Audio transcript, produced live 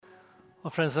Well,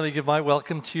 friends, let me give my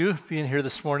welcome to you being here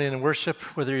this morning in worship.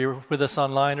 Whether you're with us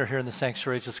online or here in the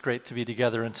sanctuary, it's just great to be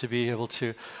together and to be able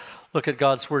to look at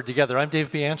God's Word together. I'm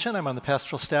Dave Bianchin. I'm on the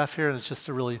pastoral staff here, and it's just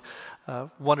a really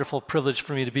wonderful privilege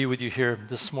for me to be with you here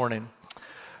this morning.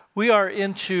 We are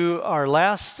into our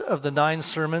last of the 9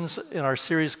 sermons in our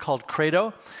series called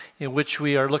Credo, in which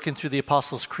we are looking through the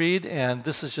Apostles' Creed, and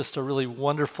this is just a really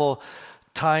wonderful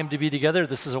time to be together.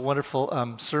 This is a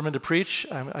wonderful sermon to preach.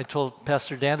 I told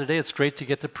Pastor Dan today it's great to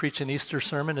get to preach an Easter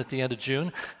sermon at the end of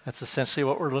June. That's essentially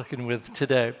what we're looking with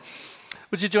today.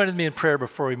 Would you join with me in prayer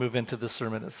before we move into the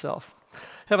sermon itself?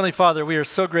 Heavenly Father, we are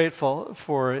so grateful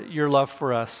for your love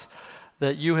for us,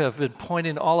 that you have been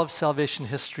pointing all of salvation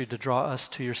history to draw us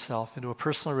to yourself, into a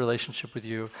personal relationship with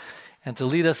you, and to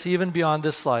lead us even beyond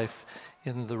this life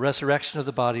in the resurrection of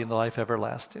the body and the life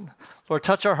everlasting. Lord,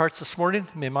 touch our hearts this morning.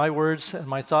 May my words and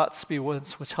my thoughts be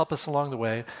ones which help us along the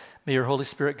way. May your Holy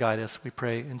Spirit guide us, we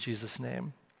pray in Jesus'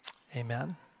 name.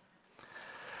 Amen.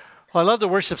 Well, I love the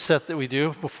worship set that we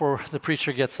do before the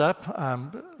preacher gets up.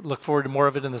 Look forward to more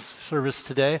of it in the service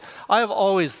today. I have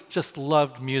always just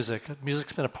loved music.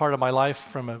 Music's been a part of my life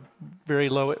from a very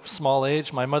small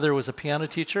age. My mother was a piano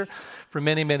teacher for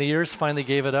many, many years, finally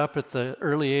gave it up at the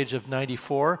early age of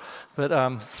 94.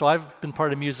 So I've been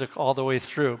part of music all the way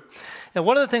through. And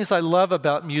one of the things I love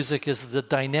about music is the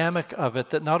dynamic of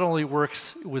it that not only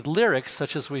works with lyrics,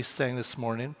 such as we sang this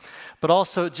morning, but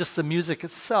also just the music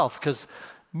itself, because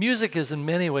music is in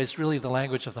many ways really the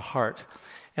language of the heart.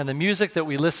 And the music that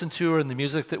we listen to and the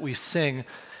music that we sing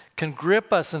can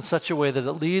grip us in such a way that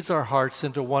it leads our hearts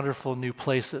into wonderful new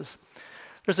places.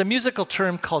 There's a musical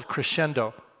term called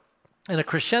crescendo. And a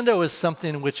crescendo is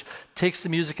something which takes the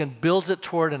music and builds it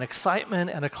toward an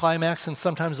excitement and a climax and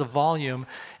sometimes a volume.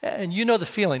 And you know the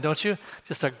feeling, don't you?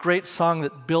 Just a great song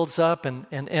that builds up and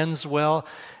ends well.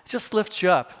 It just lifts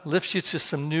you up, lifts you to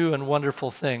some new and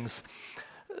wonderful things.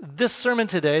 This sermon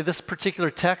today, this particular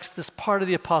text, this part of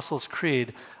the Apostles'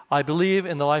 Creed, I believe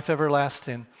in the life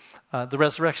everlasting, the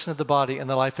resurrection of the body and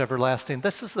the life everlasting.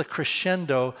 This is the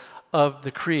crescendo of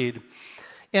the Creed.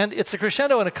 And it's a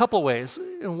crescendo in a couple ways.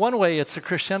 In one way, it's a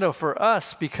crescendo for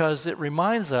us because it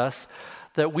reminds us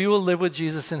that we will live with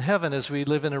Jesus in heaven as we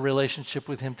live in a relationship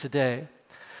with him today.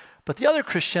 But the other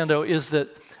crescendo is that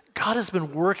God has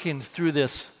been working through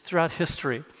this throughout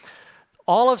history.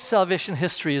 All of salvation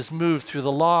history is moved through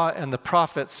the law and the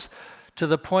prophets to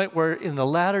the point where in the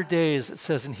latter days, it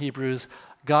says in Hebrews,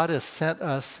 God has sent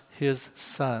us his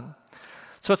Son.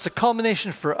 So it's a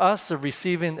culmination for us of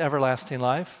receiving everlasting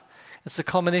life. It's a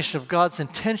culmination of God's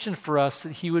intention for us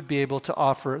that he would be able to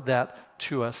offer that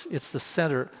to us. It's the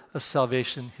center of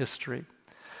salvation history.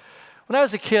 When I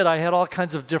was a kid, I had all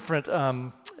kinds of different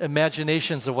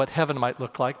imaginations of what heaven might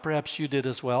look like. Perhaps you did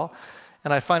as well.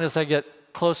 And I find as I get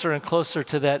closer and closer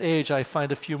to that age, I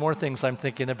find a few more things I'm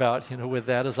thinking about, with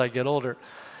that as I get older.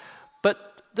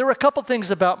 But there were a couple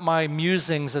things about my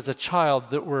musings as a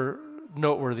child that were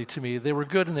noteworthy to me. They were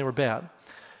good and they were bad.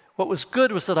 What was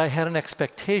good was that I had an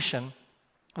expectation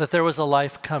that there was a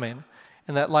life coming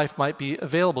and that life might be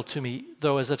available to me,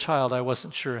 though as a child I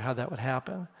wasn't sure how that would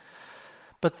happen.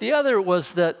 But the other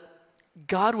was that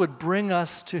God would bring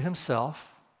us to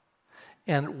himself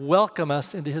and welcome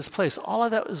us into his place. All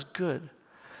of that was good.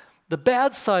 The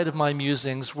bad side of my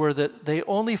musings were that they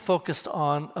only focused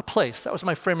on a place. That was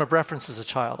my frame of reference as a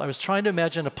child. I was trying to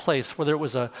imagine a place, whether it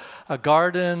was a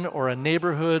garden or a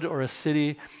neighborhood or a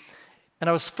city, and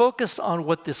I was focused on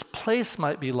what this place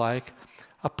might be like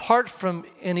apart from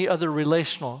any other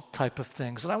relational type of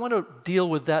things. And I want to deal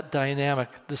with that dynamic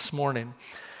this morning,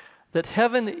 that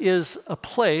heaven is a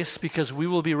place because we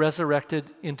will be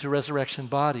resurrected into resurrection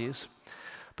bodies.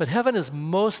 But heaven is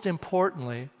most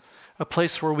importantly a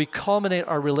place where we culminate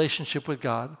our relationship with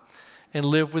God and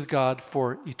live with God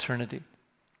for eternity.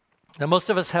 Now, most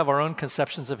of us have our own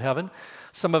conceptions of heaven.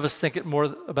 Some of us think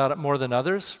about it more than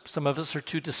others. Some of us are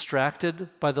too distracted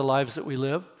by the lives that we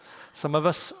live. Some of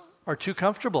us are too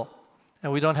comfortable,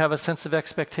 and we don't have a sense of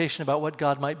expectation about what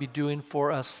God might be doing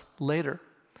for us later.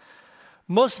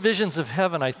 Most visions of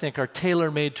heaven, I think, are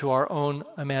tailor-made to our own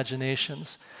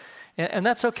imaginations. And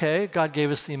that's okay. God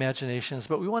gave us the imaginations,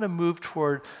 but we want to move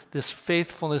toward this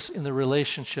faithfulness in the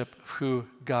relationship of who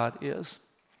God is.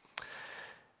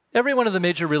 Every one of the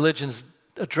major religions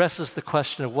addresses the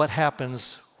question of what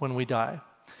happens when we die.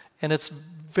 And it's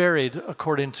varied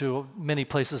according to many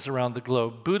places around the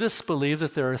globe. Buddhists believe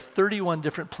that there are 31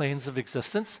 different planes of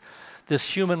existence.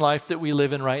 This human life that we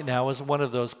live in right now is one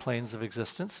of those planes of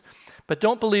existence. But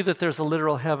don't believe that there's a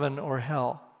literal heaven or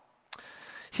hell.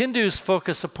 Hindus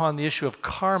focus upon the issue of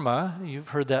karma. You've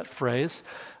heard that phrase.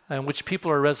 in which people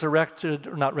are resurrected,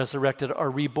 or not resurrected, are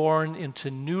reborn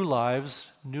into new lives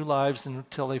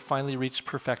until they finally reach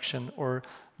perfection or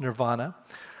nirvana.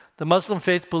 The Muslim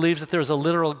faith believes that there's a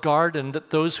literal garden that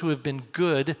those who have been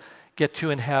good get to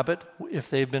inhabit if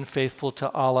they've been faithful to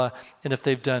Allah and if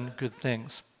they've done good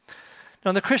things. Now,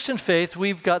 in the Christian faith,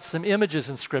 we've got some images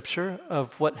in Scripture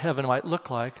of what heaven might look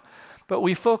like, but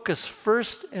we focus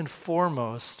first and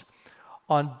foremost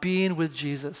on being with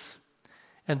Jesus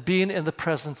and being in the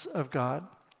presence of God.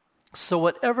 So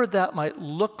whatever that might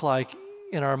look like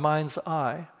in our mind's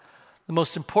eye, the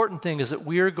most important thing is that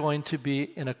we are going to be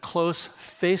in a close,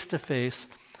 face-to-face,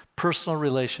 personal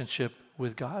relationship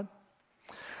with God.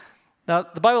 Now,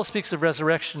 the Bible speaks of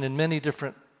resurrection in many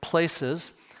different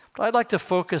places, but I'd like to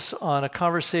focus on a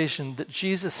conversation that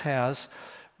Jesus has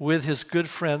with his good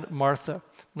friend Martha.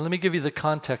 Now, let me give you the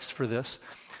context for this.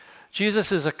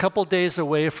 Jesus is a couple days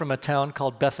away from a town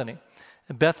called Bethany.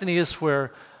 And Bethany is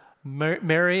where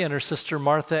Mary and her sister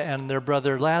Martha and their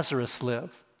brother Lazarus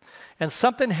live. And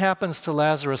something happens to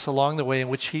Lazarus along the way in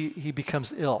which he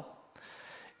becomes ill.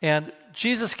 And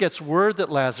Jesus gets word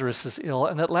that Lazarus is ill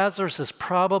and that Lazarus is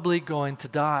probably going to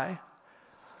die.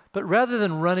 But rather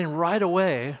than running right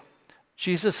away,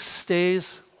 Jesus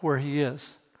stays where he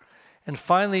is and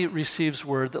finally receives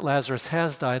word that Lazarus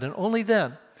has died. And only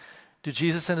then do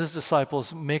Jesus and his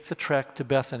disciples make the trek to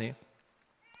Bethany.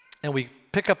 And we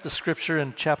pick up the scripture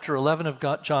in chapter 11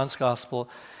 of John's Gospel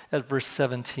at verse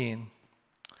 17.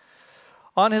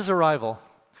 On his arrival,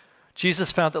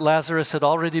 Jesus found that Lazarus had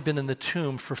already been in the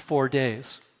tomb for 4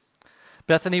 days.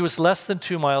 Bethany was less than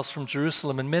 2 miles from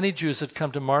Jerusalem, and many Jews had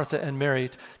come to Martha and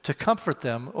Mary to comfort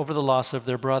them over the loss of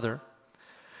their brother.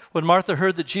 When Martha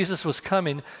heard that Jesus was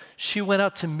coming, she went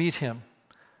out to meet him,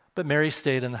 but Mary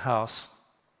stayed in the house.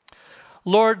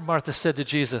 "Lord," Martha said to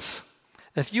Jesus,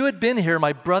 "if you had been here,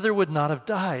 my brother would not have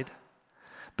died.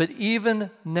 But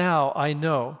even now I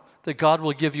know that God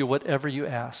will give you whatever you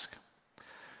ask."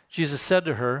 Jesus said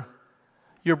to her,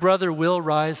 "Your brother will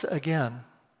rise again."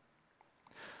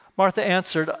 Martha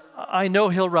answered, "I know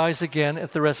he'll rise again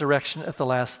at the resurrection at the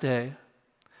last day."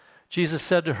 Jesus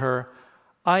said to her,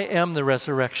 "I am the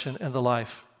resurrection and the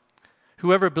life.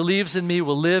 Whoever believes in me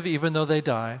will live even though they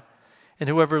die, and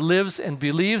whoever lives and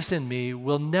believes in me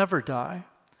will never die.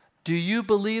 Do you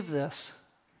believe this?"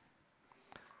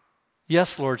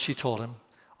 "Yes, Lord," she told him.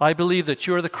 "I believe that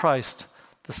you are the Christ,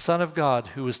 the Son of God,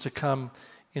 who is to come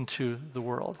into the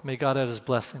world." May God add his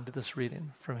blessing to this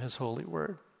reading from his holy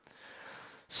word.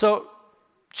 So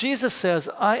Jesus says,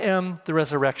 "I am the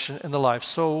resurrection and the life."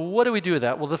 So what do we do with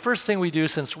that? Well, the first thing we do,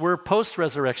 since we're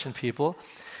post-resurrection people,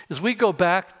 is we go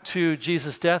back to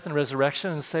Jesus' death and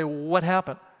resurrection and say, what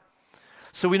happened?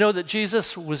 So we know that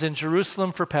Jesus was in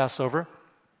Jerusalem for Passover,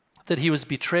 that he was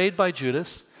betrayed by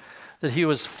Judas, that he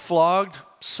was flogged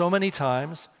so many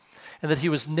times, and that he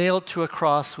was nailed to a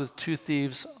cross with 2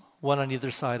 thieves, one on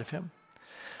either side of him.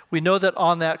 We know that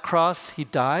on that cross he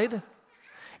died,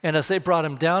 and as they brought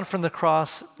him down from the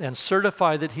cross and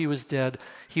certified that he was dead,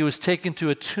 he was taken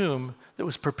to a tomb that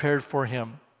was prepared for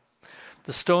him.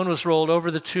 The stone was rolled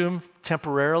over the tomb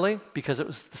temporarily because it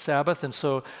was the Sabbath, and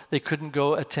so they couldn't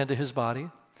go attend to his body.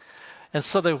 And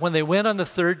so when they went on the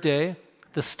 3rd day,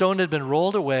 the stone had been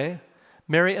rolled away.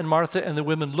 Mary and Martha and the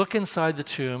women look inside the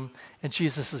tomb, and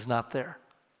Jesus is not there.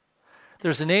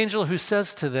 There's an angel who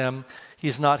says to them,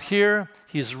 "He's not here,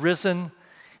 he's risen,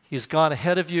 he's gone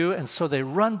ahead of you." And so they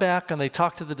run back and they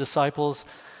talk to the disciples.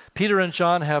 Peter and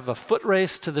John have a foot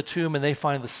race to the tomb, and they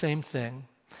find the same thing.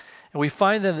 And we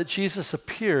find then that Jesus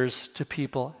appears to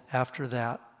people after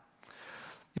that.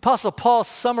 The Apostle Paul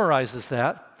summarizes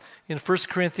that in 1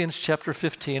 Corinthians chapter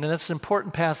 15, and it's an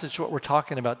important passage what we're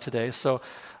talking about today. So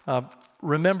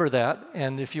remember that,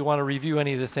 and if you want to review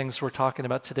any of the things we're talking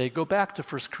about today, go back to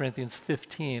 1 Corinthians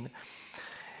 15.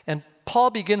 And Paul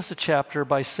begins the chapter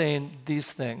by saying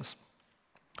these things.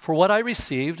 "For what I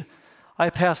received, I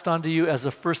passed on to you as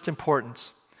of first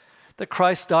importance, that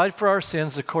Christ died for our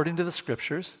sins according to the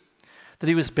Scriptures, that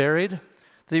he was buried,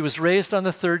 that he was raised on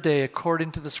the 3rd day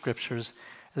according to the Scriptures,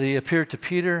 that he appeared to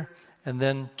Peter and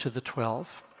then to the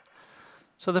 12.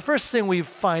 So the first thing we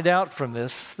find out from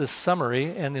this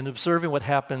summary, and in observing what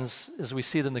happens as we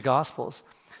see it in the Gospels,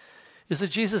 is that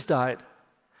Jesus died.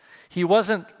 He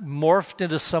wasn't morphed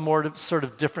into some sort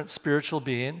of different spiritual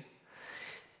being.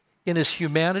 In his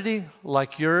humanity,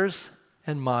 like yours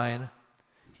and mine,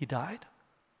 he died.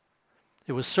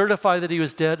 It was certified that he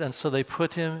was dead, and so they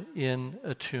put him in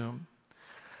a tomb.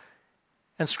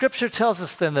 And Scripture tells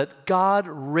us then that God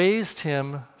raised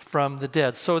him from the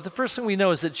dead. So the first thing we know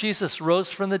is that Jesus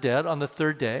rose from the dead on the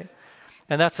 3rd day,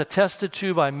 and that's attested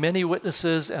to by many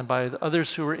witnesses and by the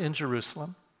others who were in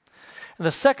Jerusalem. And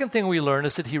the second thing we learn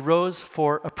is that he rose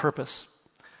for a purpose.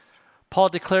 Paul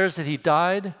declares that he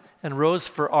died and rose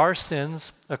for our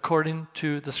sins according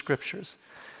to the Scriptures.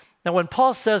 Now, when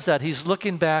Paul says that, he's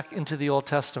looking back into the Old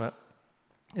Testament,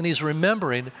 and he's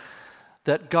remembering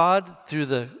that God, through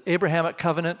the Abrahamic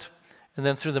covenant, and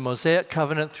then through the Mosaic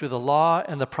covenant, through the law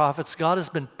and the prophets, God has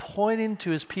been pointing to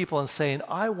his people and saying,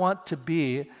 I want to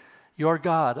be your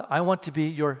God. I want to be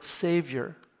your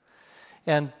Savior.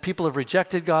 And people have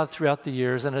rejected God throughout the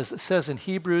years, and as it says in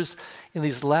Hebrews, in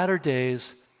these latter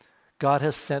days, God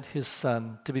has sent his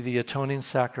Son to be the atoning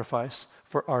sacrifice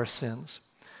for our sins.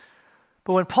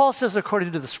 But when Paul says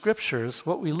according to the Scriptures,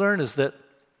 what we learn is that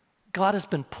God has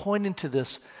been pointing to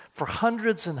this for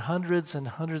hundreds and hundreds and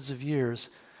hundreds of years,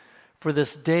 for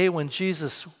this day when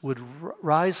Jesus would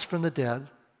rise from the dead,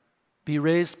 be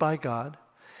raised by God,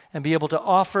 and be able to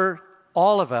offer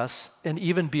all of us, and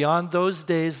even beyond those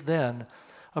days then,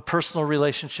 a personal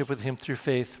relationship with him through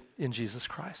faith in Jesus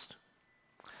Christ.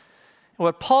 And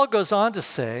what Paul goes on to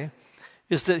say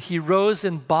is that he rose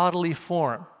in bodily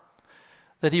form,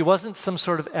 that he wasn't some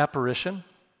sort of apparition,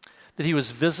 that he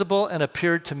was visible and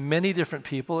appeared to many different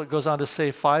people. It goes on to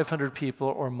say 500 people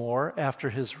or more after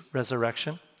his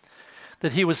resurrection.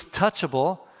 That he was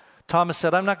touchable. Thomas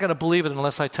said, I'm not going to believe it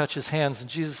unless I touch his hands. And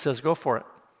Jesus says, go for it.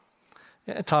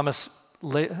 And Thomas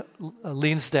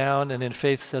leans down and in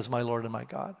faith says, my Lord and my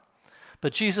God.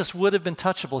 But Jesus would have been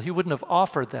touchable. He wouldn't have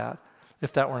offered that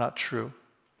if that were not true.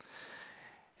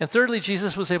 And thirdly,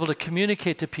 Jesus was able to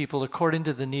communicate to people according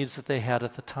to the needs that they had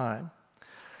at the time.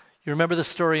 You remember the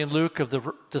story in Luke of the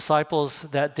disciples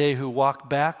that day who walked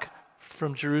back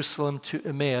from Jerusalem to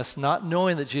Emmaus, not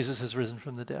knowing that Jesus has risen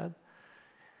from the dead.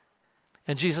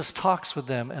 And Jesus talks with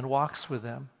them and walks with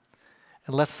them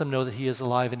and lets them know that he is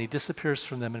alive, and he disappears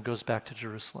from them and goes back to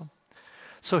Jerusalem.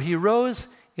 So he rose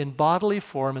in bodily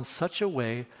form in such a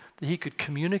way that he could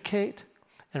communicate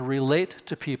and relate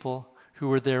to people who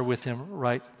were there with him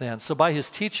right then. So by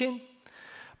his teaching,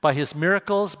 by his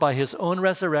miracles, by his own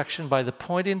resurrection, by the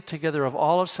pointing together of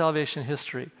all of salvation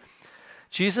history,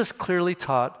 Jesus clearly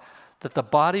taught that the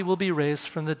body will be raised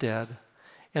from the dead,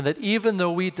 and that even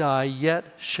though we die,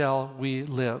 yet shall we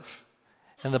live.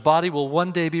 And the body will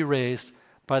one day be raised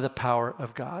by the power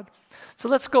of God. So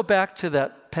let's go back to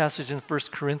that passage in 1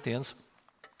 Corinthians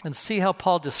and see how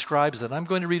Paul describes it. I'm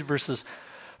going to read verses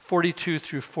 42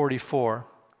 through 44.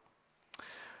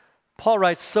 Paul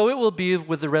writes, so it will be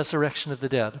with the resurrection of the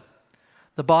dead.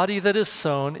 The body that is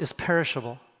sown is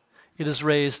perishable. It is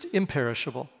raised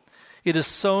imperishable. It is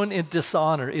sown in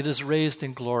dishonor. It is raised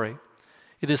in glory.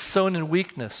 It is sown in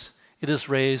weakness. It is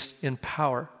raised in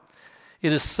power.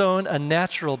 It is sown a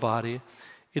natural body.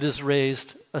 It is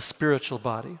raised a spiritual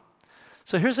body.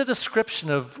 So here's a description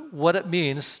of what it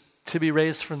means to be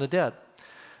raised from the dead.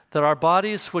 That our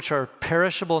bodies, which are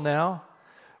perishable now,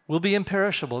 will be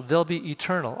imperishable. They'll be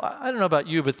eternal. I don't know about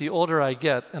you, but the older I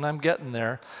get, and I'm getting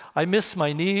there, I miss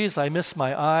my knees, I miss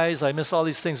my eyes, I miss all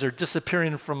these things. They're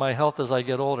disappearing from my health as I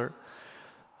get older.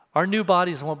 Our new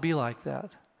bodies won't be like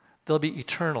that. They'll be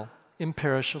eternal,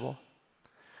 imperishable.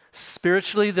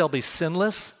 Spiritually, they'll be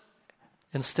sinless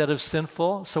instead of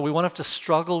sinful. So we won't have to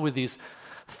struggle with these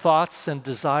thoughts and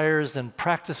desires and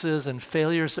practices and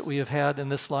failures that we have had in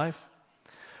this life.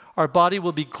 Our body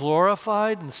will be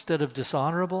glorified instead of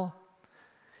dishonorable.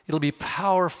 It'll be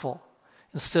powerful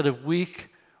instead of weak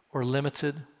or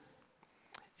limited.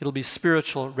 It'll be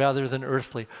spiritual rather than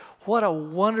earthly. What a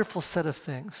wonderful set of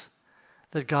things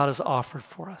that God has offered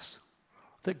for us.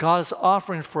 That God is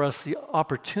offering for us the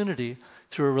opportunity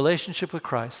through a relationship with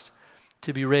Christ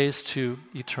to be raised to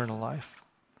eternal life.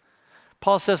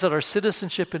 Paul says that our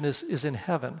citizenship is in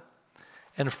heaven,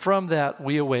 and from that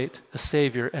we await a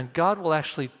Savior, and God will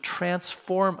actually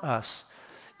transform us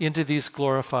into these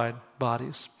glorified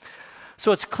bodies.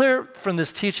 So it's clear from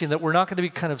this teaching that we're not going to be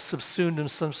kind of subsumed in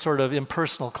some sort of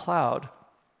impersonal cloud,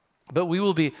 but we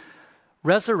will be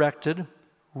resurrected,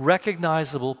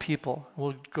 recognizable people.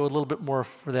 We'll go a little bit more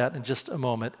for that in just a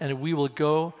moment. And we will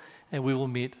go and we will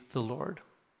meet the Lord.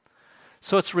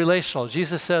 So it's relational.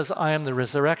 Jesus says, I am the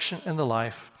resurrection and the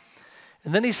life.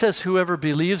 And then he says, whoever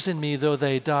believes in me, though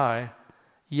they die,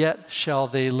 yet shall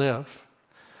they live.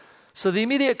 So the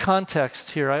immediate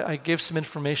context here, I gave some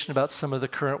information about some of the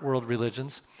current world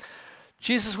religions.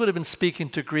 Jesus would have been speaking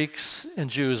to Greeks and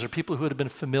Jews, or people who would have been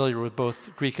familiar with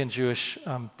both Greek and Jewish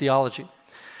theology.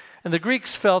 And the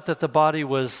Greeks felt that the body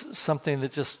was something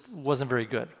that just wasn't very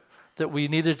good, that we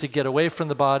needed to get away from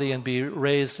the body and be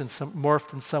raised and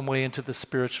morphed in some way into the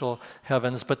spiritual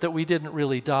heavens, but that we didn't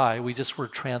really die, we just were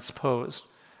transposed.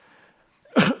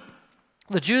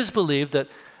 The Jews believed that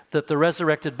the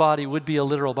resurrected body would be a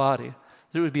literal body,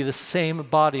 that it would be the same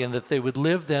body and that they would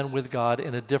live then with God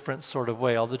in a different sort of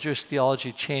way. Although Jewish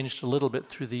theology changed a little bit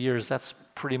through the years, that's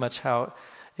pretty much how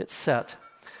it's set.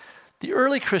 The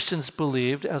early Christians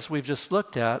believed, as we've just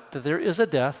looked at, that there is a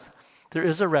death, there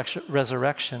is a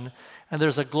resurrection, and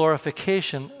there's a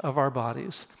glorification of our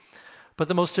bodies. But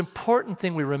the most important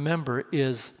thing we remember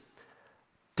is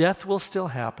death will still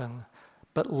happen,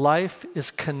 but life is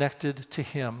connected to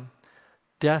Him.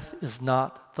 Death is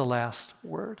not the last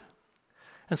word.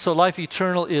 And so life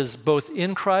eternal is both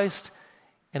in Christ,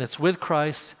 and it's with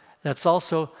Christ, and it's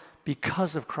also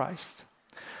because of Christ.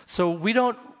 So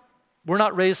we're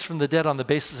not raised from the dead on the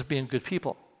basis of being good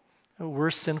people.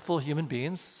 We're sinful human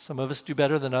beings. Some of us do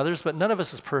better than others, but none of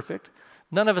us is perfect.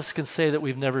 None of us can say that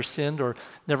we've never sinned or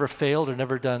never failed or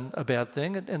never done a bad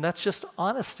thing, and that's just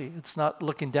honesty. It's not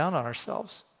looking down on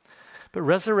ourselves. But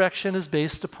resurrection is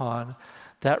based upon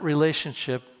that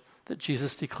relationship that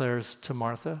Jesus declares to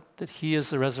Martha, that He is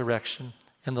the resurrection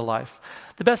and the life.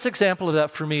 The best example of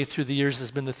that for me through the years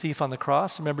has been the thief on the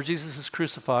cross. Remember, Jesus is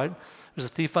crucified. There's a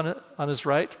thief on his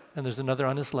right, and there's another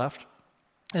on his left.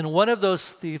 And one of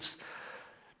those thieves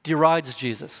derides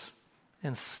Jesus.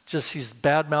 And just he's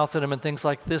bad-mouthing him and things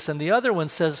like this. And the other one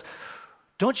says,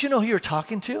 don't you know who you're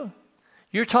talking to?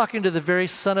 You're talking to the very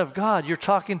Son of God. You're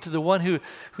talking to the one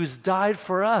who's died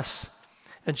for us.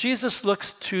 And Jesus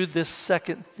looks to this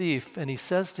second thief and He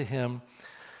says to him,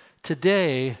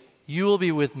 today you will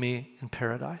be with me in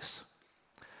paradise.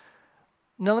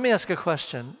 Now let me ask a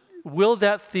question. Will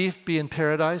that thief be in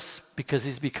paradise because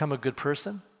he's become a good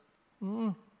person?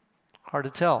 Hard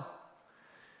to tell.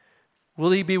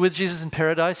 Will he be with Jesus in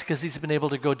paradise because he's been able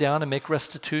to go down and make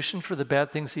restitution for the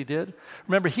bad things he did?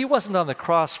 Remember, he wasn't on the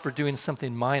cross for doing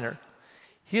something minor.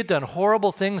 He had done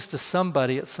horrible things to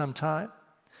somebody at some time.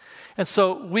 And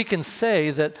so we can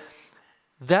say that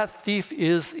that thief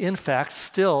is, in fact,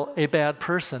 still a bad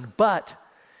person, but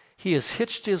he has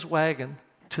hitched his wagon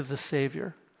to the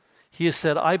Savior. He has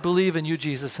said, I believe in you,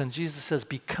 Jesus. And Jesus says,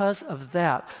 because of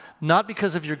that, not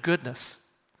because of your goodness,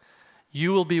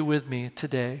 you will be with me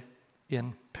today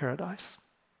in paradise.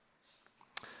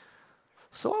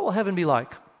 So what will heaven be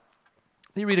like?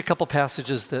 Let me read a couple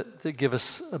passages that give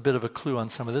us a bit of a clue on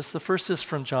some of this. The first is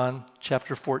from John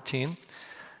chapter 14.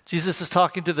 Jesus is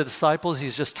talking to the disciples.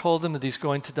 He's just told them that He's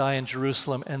going to die in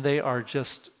Jerusalem, and they are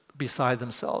just beside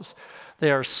themselves.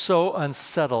 They are so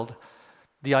unsettled,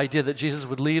 the idea that Jesus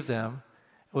would leave them,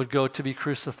 would go to be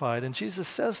crucified. And Jesus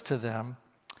says to them,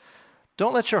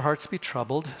 don't let your hearts be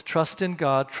troubled. Trust in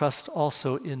God. Trust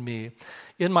also in me.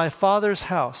 In my Father's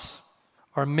house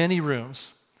are many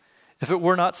rooms. If it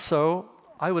were not so,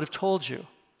 I would have told you.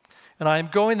 And I am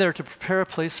going there to prepare a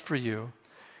place for you.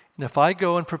 And if I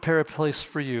go and prepare a place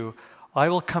for you, I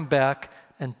will come back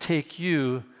and take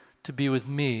you to be with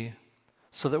me,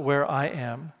 so that where I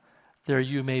am, there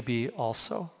you may be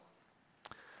also.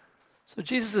 So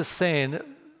Jesus is saying,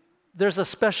 there's a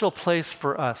special place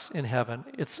for us in heaven.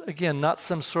 It's, again, not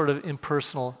some sort of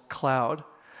impersonal cloud.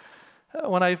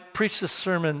 When I preach this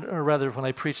sermon, or rather when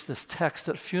I preach this text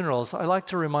at funerals, I like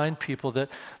to remind people that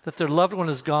their loved one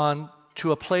has gone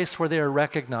to a place where they are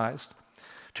recognized,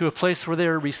 to a place where they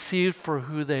are received for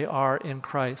who they are in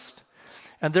Christ.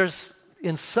 And there's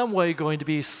in some way going to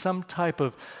be some type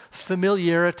of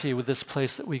familiarity with this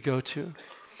place that we go to.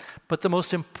 But the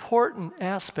most important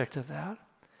aspect of that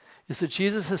is that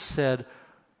Jesus has said,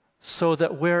 so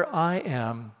that where I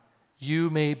am, you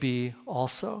may be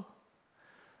also.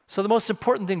 So the most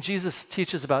important thing Jesus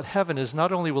teaches about heaven is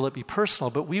not only will it be personal,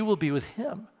 but we will be with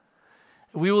Him.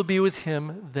 We will be with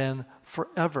Him then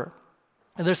forever.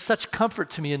 And there's such comfort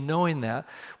to me in knowing that.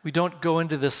 We don't go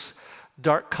into this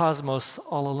dark cosmos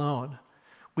all alone.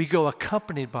 We go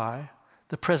accompanied by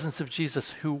the presence of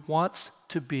Jesus, who wants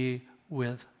to be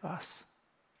with us.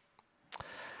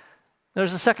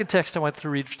 There's a second text I want to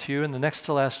read to you in the next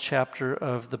to last chapter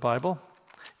of the Bible,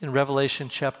 in Revelation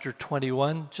chapter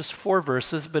 21, just 4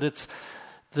 verses, but it's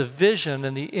the vision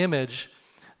and the image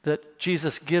that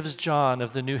Jesus gives John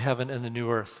of the new heaven and the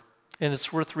new earth. And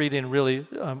it's worth reading really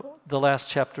the last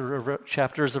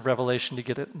chapters of Revelation to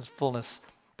get it in fullness.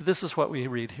 But this is what we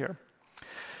read here.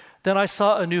 Then I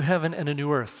saw a new heaven and a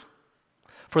new earth.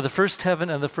 For the first heaven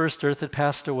and the first earth had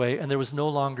passed away, and there was no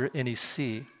longer any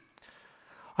sea.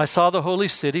 I saw the holy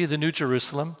city, the new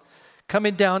Jerusalem,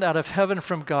 coming down out of heaven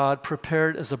from God,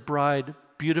 prepared as a bride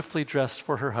beautifully dressed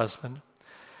for her husband.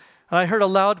 And I heard a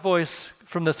loud voice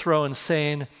from the throne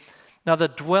saying, now the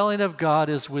dwelling of God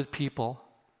is with people,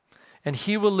 and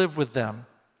He will live with them.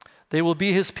 They will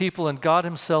be His people, and God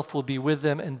Himself will be with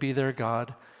them and be their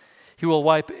God. He will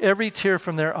wipe every tear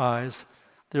from their eyes.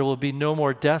 There will be no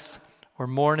more death or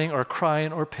mourning or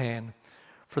crying or pain,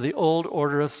 for the old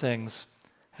order of things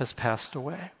has passed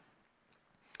away.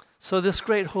 So this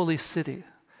great holy city,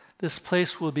 this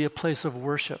place will be a place of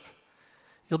worship.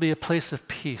 It'll be a place of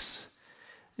peace.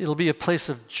 It'll be a place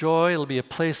of joy. It'll be a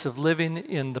place of living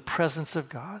in the presence of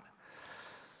God.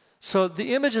 So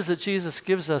the images that Jesus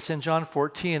gives us in John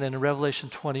 14 and in Revelation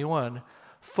 21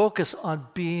 focus on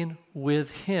being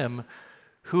with him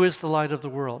who is the light of the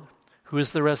world, who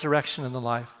is the resurrection and the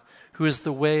life, who is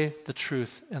the way, the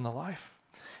truth, and the life.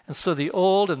 And so the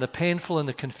old and the painful and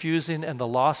the confusing and the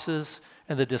losses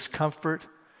and the discomfort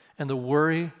and the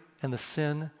worry and the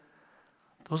sin,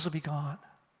 those will be gone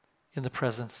in the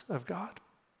presence of God.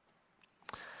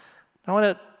 I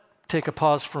want to take a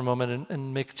pause for a moment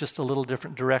and make just a little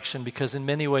different direction, because in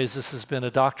many ways this has been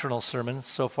a doctrinal sermon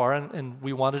so far, and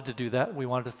we wanted to do that. We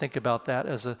wanted to think about that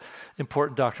as an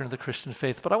important doctrine of the Christian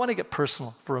faith. But I want to get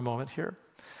personal for a moment here.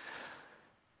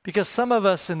 Because some of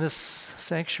us in this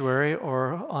sanctuary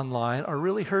or online are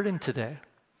really hurting today.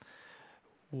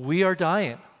 We are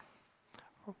dying.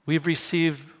 We've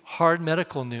received hard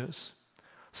medical news.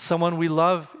 Someone we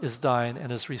love is dying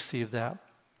and has received that.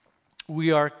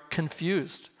 We are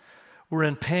confused. We're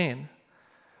in pain.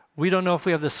 We don't know if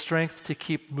we have the strength to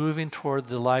keep moving toward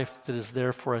the life that is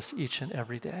there for us each and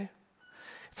every day.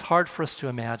 It's hard for us to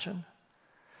imagine.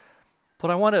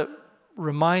 What I want to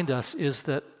remind us is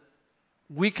that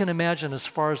we can imagine as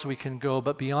far as we can go,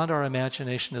 but beyond our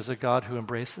imagination is a God who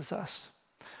embraces us.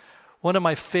 One of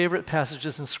my favorite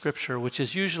passages in Scripture, which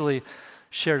is usually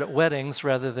shared at weddings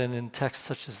rather than in texts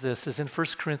such as this, is in 1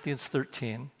 Corinthians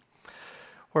 13,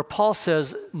 where Paul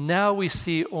says, "Now we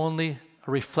see only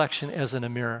a reflection as in a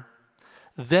mirror.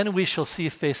 Then we shall see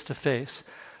face to face.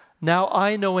 Now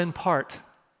I know in part.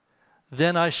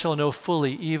 Then I shall know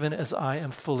fully, even as I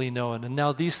am fully known." And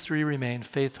now these three remain,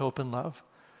 faith, hope, and love.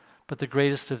 But the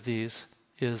greatest of these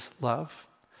is love.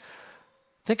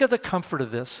 Think of the comfort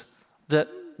of this, that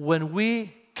when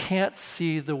we can't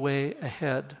see the way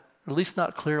ahead, or at least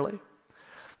not clearly,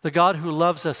 the God who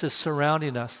loves us is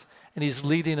surrounding us, and he's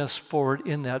leading us forward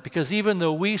in that. Because even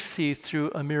though we see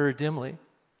through a mirror dimly,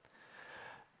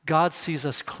 God sees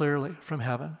us clearly from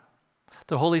heaven.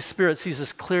 The Holy Spirit sees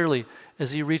us clearly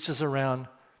as he reaches around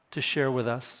to share with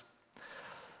us.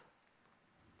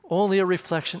 Only a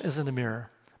reflection is in a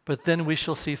mirror, but then we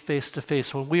shall see face to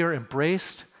face when we are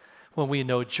embraced, when we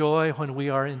know joy, when we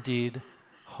are indeed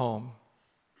home.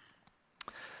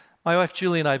 My wife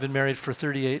Julie and I have been married for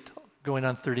 38, going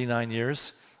on 39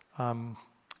 years.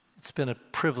 It's been a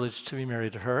privilege to be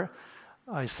married to her.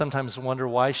 I sometimes wonder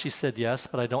why she said yes,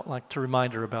 but I don't like to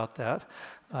remind her about that.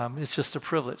 It's just a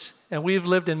privilege. And we've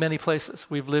lived in many places.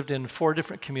 We've lived in 4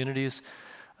 different communities,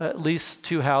 at least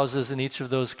 2 houses in each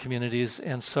of those communities.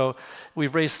 And so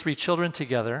we've raised 3 children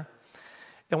together.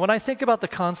 And when I think about the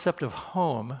concept of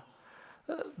home,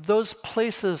 those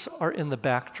places are in the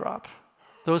backdrop.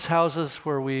 Those houses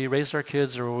where we raised our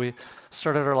kids or where we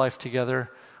started our life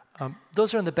together,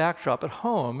 those are in the backdrop. But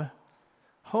home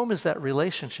is that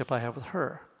relationship I have with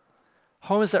her.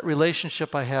 Home is that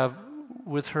relationship I have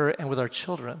with her and with our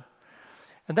children.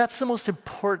 And that's the most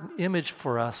important image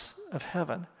for us of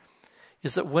heaven,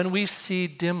 is that when we see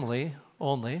dimly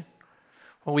only,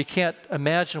 when we can't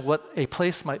imagine what a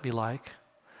place might be like,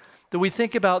 that we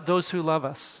think about those who love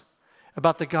us,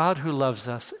 about the God who loves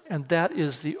us, and that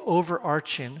is the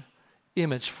overarching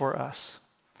image for us.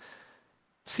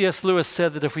 C.S. Lewis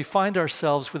said that if we find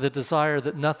ourselves with a desire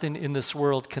that nothing in this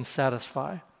world can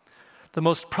satisfy, the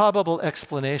most probable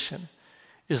explanation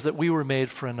is that we were made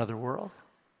for another world.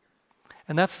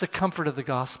 And that's the comfort of the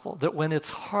gospel, that when it's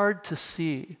hard to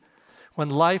see, when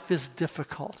life is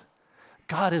difficult,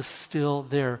 God is still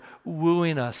there,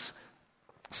 wooing us,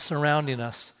 surrounding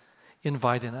us,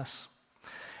 inviting us.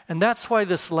 And that's why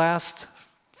this last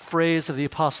phrase of the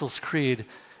Apostles' Creed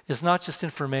is not just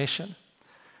information.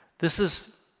 This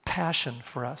is passion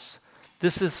for us.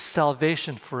 This is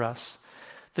salvation for us.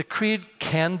 The creed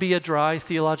can be a dry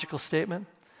theological statement,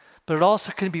 but it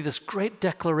also can be this great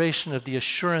declaration of the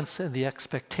assurance and the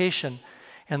expectation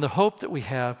and the hope that we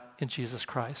have in Jesus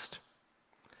Christ.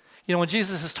 You know, when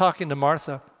Jesus is talking to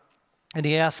Martha and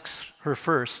he asks her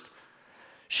first,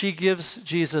 she gives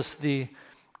Jesus the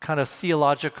kind of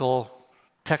theological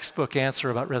textbook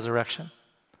answer about resurrection.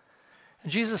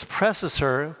 And Jesus presses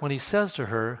her when he says to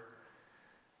her,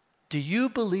 "Do you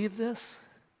believe this?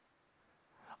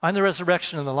 I'm the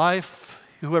resurrection and the life.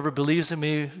 Whoever believes in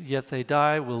me, yet they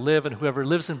die, will live, and whoever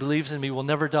lives and believes in me will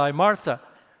never die." Martha,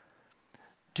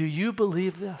 do you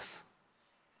believe this?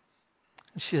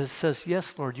 And she says,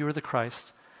 "Yes, Lord, you are the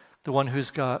Christ, the one who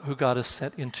God has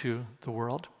sent into the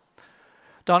world."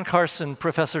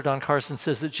 Professor Don Carson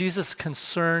says that Jesus'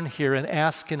 concern here in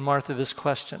asking Martha this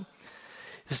question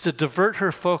is to divert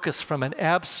her focus from an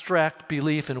abstract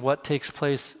belief in what takes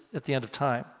place at the end of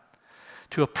time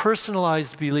to a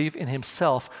personalized belief in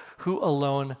himself who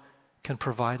alone can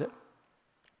provide it.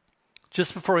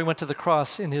 Just before he went to the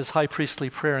cross in his high priestly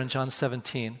prayer in John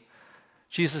 17,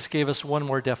 Jesus gave us one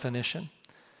more definition.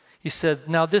 He said,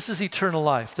 "Now this is eternal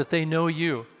life, that they know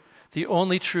you, the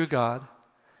only true God,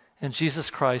 and Jesus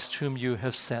Christ whom you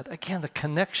have sent." Again, the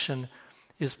connection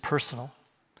is personal.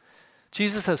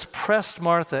 Jesus has pressed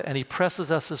Martha, and he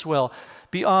presses us as well,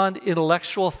 beyond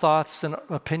intellectual thoughts and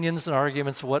opinions and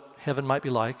arguments of what heaven might be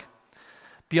like,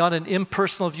 beyond an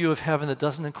impersonal view of heaven that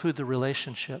doesn't include the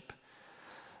relationship,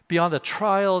 beyond the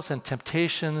trials and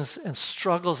temptations and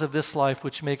struggles of this life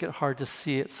which make it hard to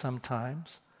see it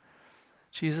sometimes.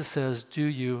 Jesus says, do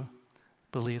you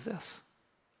believe this?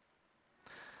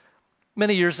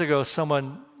 Many years ago,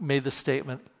 someone made the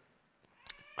statement,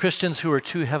 Christians who are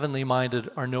too heavenly minded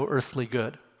are no earthly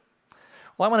good.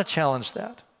 Well, I want to challenge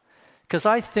that because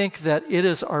I think that it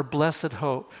is our blessed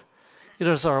hope. It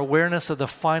is our awareness of the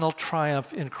final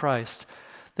triumph in Christ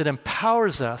that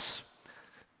empowers us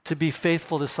to be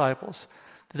faithful disciples,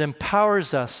 that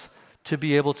empowers us to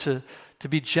be able to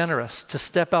be generous, to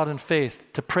step out in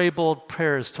faith, to pray bold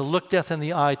prayers, to look death in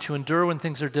the eye, to endure when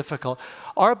things are difficult.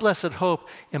 Our blessed hope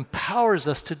empowers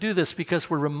us to do this because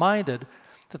we're reminded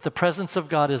that the presence of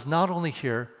God is not only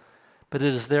here, but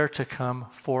it is there to come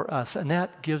for us, and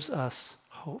that gives us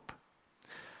hope.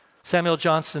 Samuel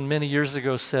Johnson many years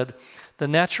ago said, "The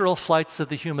natural flights of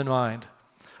the human mind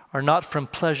are not from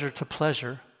pleasure to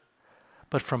pleasure,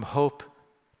 but from hope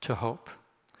to hope."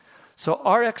 So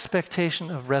our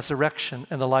expectation of resurrection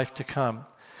and the life to come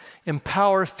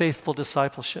empower faithful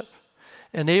discipleship,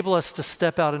 enable us to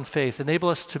step out in faith, enable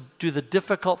us to do the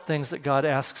difficult things that God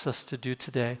asks us to do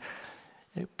today,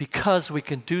 because we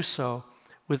can do so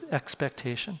with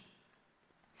expectation.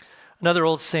 Another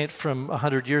old saint from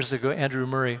 100 years ago, Andrew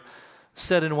Murray,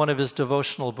 said in one of his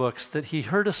devotional books that he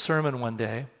heard a sermon one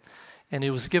day, and he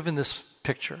was given this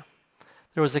picture.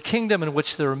 There was a kingdom in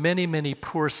which there were many, many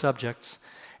poor subjects,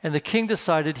 and the king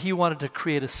decided he wanted to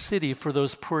create a city for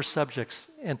those poor subjects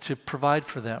and to provide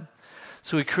for them.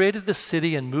 So he created the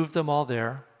city and moved them all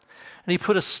there, and he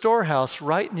put a storehouse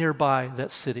right nearby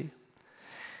that city.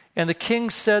 And the king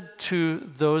said to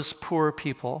those poor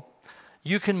people,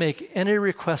 "You can make any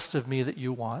request of me that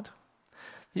you want.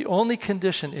 The only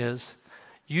condition is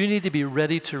you need to be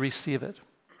ready to receive it,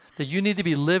 that you need to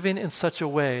be living in such a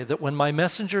way that when my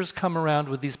messengers come around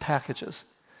with these packages,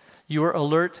 you are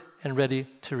alert and ready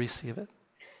to receive it."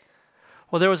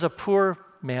 Well, there was a poor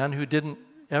man who didn't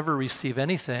ever receive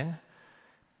anything.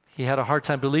 He had a hard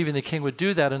time believing the king would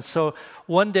do that, and so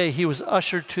one day he was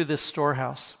ushered to this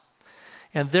storehouse.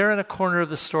 And there in a corner of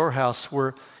the storehouse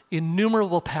were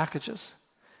innumerable packages,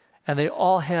 and they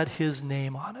all had his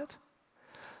name on it.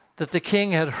 That the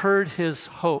king had heard his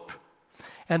hope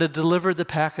and had delivered the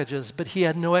packages, but he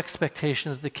had no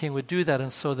expectation that the king would do that,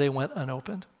 and so they went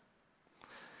unopened.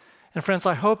 And friends,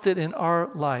 I hope that in our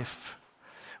life,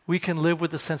 we can live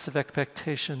with the sense of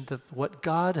expectation that what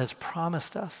God has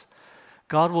promised us,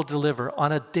 God will deliver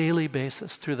on a daily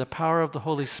basis through the power of the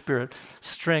Holy Spirit,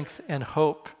 strength and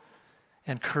hope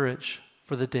and courage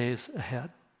for the days ahead.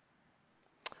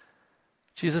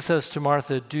 Jesus says to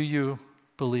Martha, do you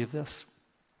believe this?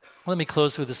 Let me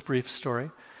close with this brief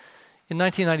story. In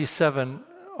 1997,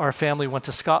 our family went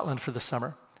to Scotland for the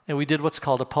summer, and we did what's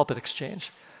called a pulpit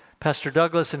exchange. Pastor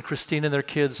Douglas and Christine and their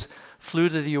kids flew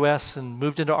to the U.S. and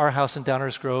moved into our house in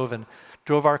Downers Grove and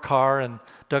drove our car, and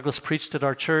Douglas preached at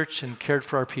our church and cared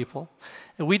for our people.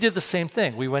 And we did the same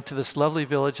thing. We went to this lovely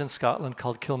village in Scotland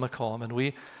called Kilmacolm, and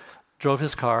we drove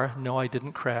his car. No, I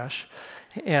didn't crash.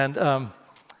 And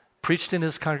preached in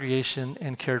his congregation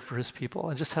and cared for his people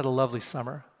and just had a lovely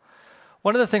summer.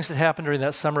 One of the things that happened during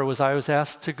that summer was I was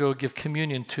asked to go give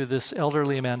communion to this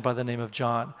elderly man by the name of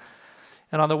John.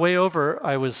 And on the way over,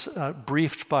 I was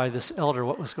briefed by this elder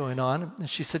what was going on. And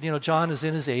she said, John is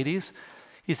in his 80s.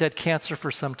 He's had cancer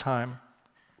for some time.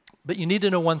 But you need to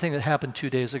know one thing that happened 2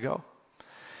 days ago.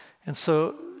 And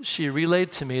so she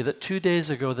relayed to me that 2 days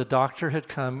ago, the doctor had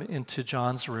come into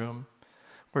John's room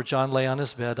where John lay on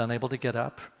his bed, unable to get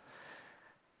up.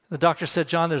 The doctor said,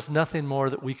 "John, there's nothing more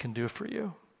that we can do for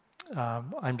you.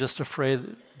 I'm just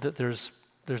afraid that there's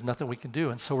nothing we can do.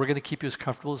 And so we're going to keep you as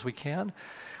comfortable as we can.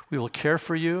 We will care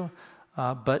for you,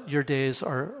 but your days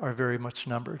are very much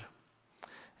numbered."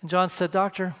 And John said,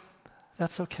 "Doctor,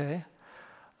 that's okay.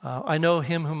 I know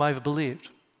him whom I've believed.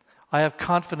 I have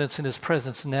confidence in his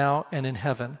presence now and in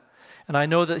heaven. And I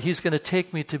know that he's going to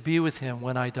take me to be with him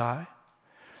when I die.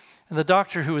 And the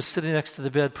doctor who was sitting next to the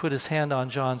bed put his hand on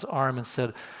John's arm and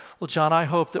said, well, John, I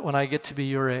hope that when I get to be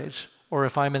your age, or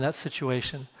if I'm in that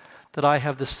situation, that I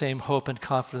have the same hope and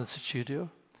confidence that you do.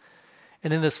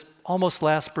 And in this almost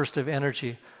last burst of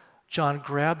energy, John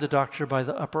grabbed the doctor by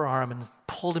the upper arm and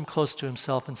pulled him close to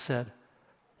himself and said,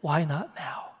 why not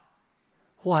now?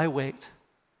 Why wait?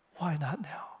 Why not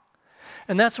now?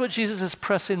 And that's what Jesus is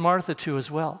pressing Martha to as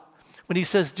well. When he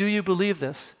says, do you believe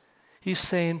this? He's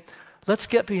saying, let's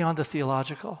get beyond the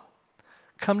theological.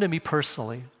 Come to me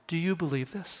personally. Do you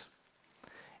believe this?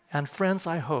 And friends,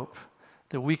 I hope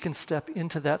that we can step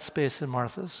into that space in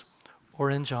Martha's or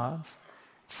in John's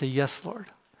and say, yes, Lord,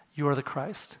 you are the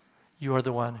Christ. You are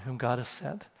the one whom God has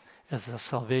sent as the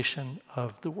salvation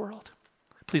of the world.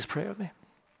 Please pray with me.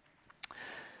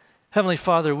 Heavenly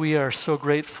Father, we are so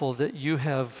grateful that you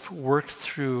have worked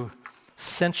through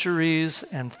centuries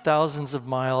and thousands of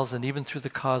miles and even through the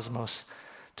cosmos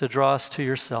to draw us to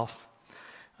yourself.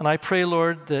 And I pray,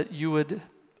 Lord, that you would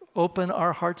open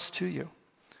our hearts to you,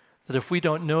 that if we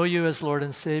don't know you as Lord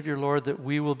and Savior, Lord, that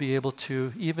we will be able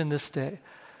to, even this day,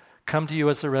 come to you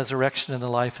as the resurrection and the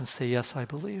life and say, yes, I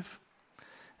believe.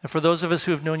 And for those of us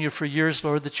who have known you for years,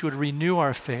 Lord, that you would renew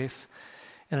our faith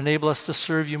and enable us to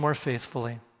serve you more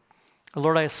faithfully.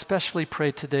 Lord, I especially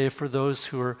pray today for those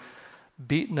who are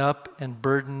beaten up and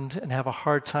burdened and have a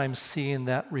hard time seeing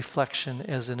that reflection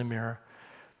as in a mirror,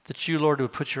 that you, Lord,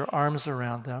 would put your arms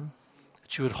around them,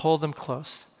 that you would hold them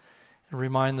close and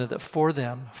remind them that for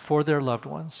them, for their loved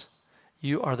ones,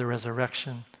 you are the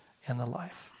resurrection and the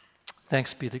life.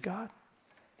 Thanks be to God.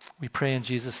 We pray in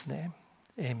Jesus' name.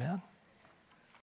 Amen.